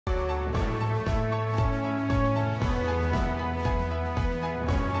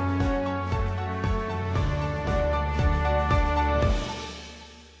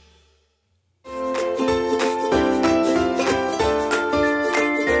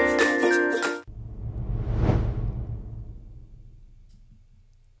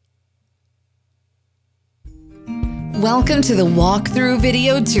Welcome to the walkthrough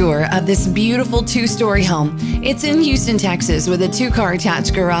video tour of this beautiful two-story home. It's in Houston, Texas, with a two-car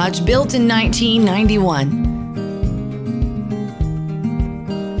attached garage built in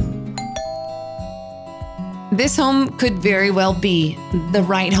 1991. This home could very well be the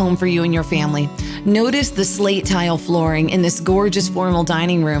right home for you and your family. Notice the slate tile flooring in this gorgeous formal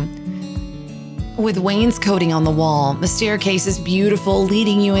dining room. With wainscoting on the wall, the staircase is beautiful,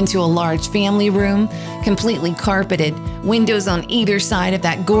 leading you into a large family room, completely carpeted, windows on either side of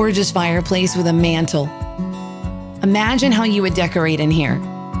that gorgeous fireplace with a mantel. Imagine how you would decorate in here.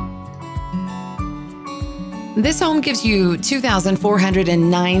 This home gives you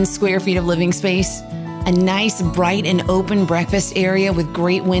 2,409 square feet of living space, a nice, bright and open breakfast area with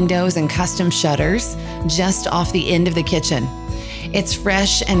great windows and custom shutters just off the end of the kitchen. It's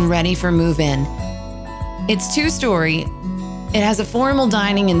fresh and ready for move-in. It's two-story. It has a formal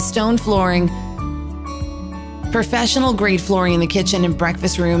dining and stone flooring, professional-grade flooring in the kitchen and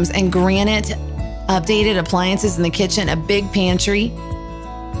breakfast rooms, and granite updated appliances in the kitchen, a big pantry.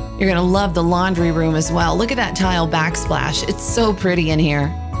 You're going to love the laundry room as well. Look at that tile backsplash. It's so pretty in here.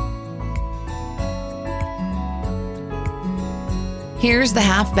 Here's the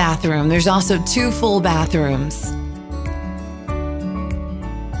half bathroom. There's also two full bathrooms.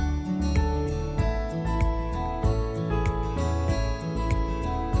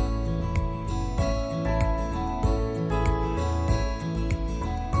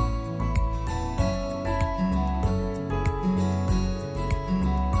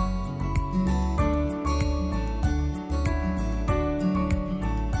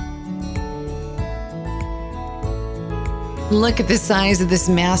 Look at the size of this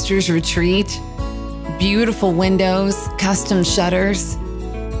master's retreat. Beautiful windows, custom shutters,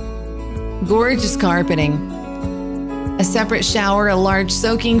 gorgeous carpeting, a separate shower, a large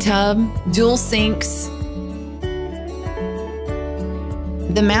soaking tub, dual sinks.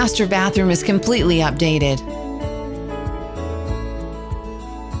 The master bathroom is completely updated.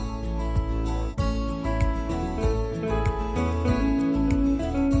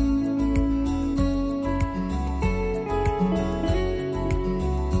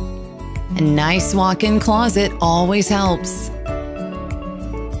 A nice walk-in closet always helps.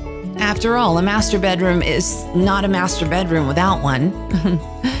 After all, a master bedroom is not a master bedroom without one.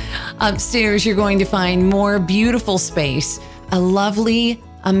 Upstairs, you're going to find more beautiful space, a lovely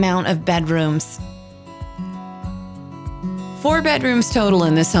amount of bedrooms. 4 bedrooms total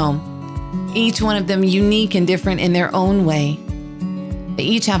in this home, each one of them unique and different in their own way. They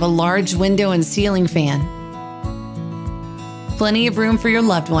each have a large window and ceiling fan. Plenty of room for your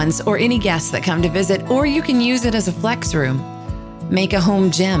loved ones or any guests that come to visit, or you can use it as a flex room. Make a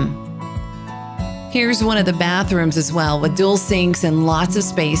home gym. Here's one of the bathrooms as well, with dual sinks and lots of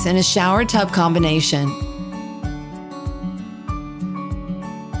space and a shower tub combination.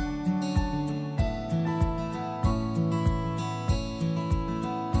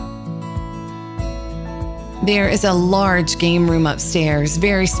 There is a large game room upstairs,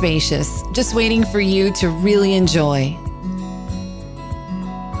 very spacious, just waiting for you to really enjoy.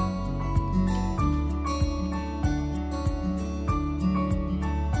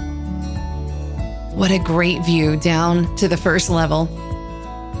 What a great view down to the first level.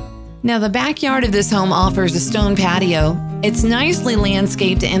 Now, the backyard of this home offers a stone patio. It's nicely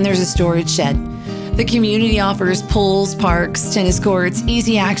landscaped and there's a storage shed. The community offers pools, parks, tennis courts,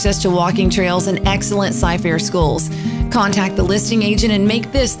 easy access to walking trails, and excellent Sci-Fair schools. Contact the listing agent and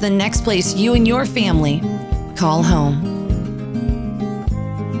make this the next place you and your family call home.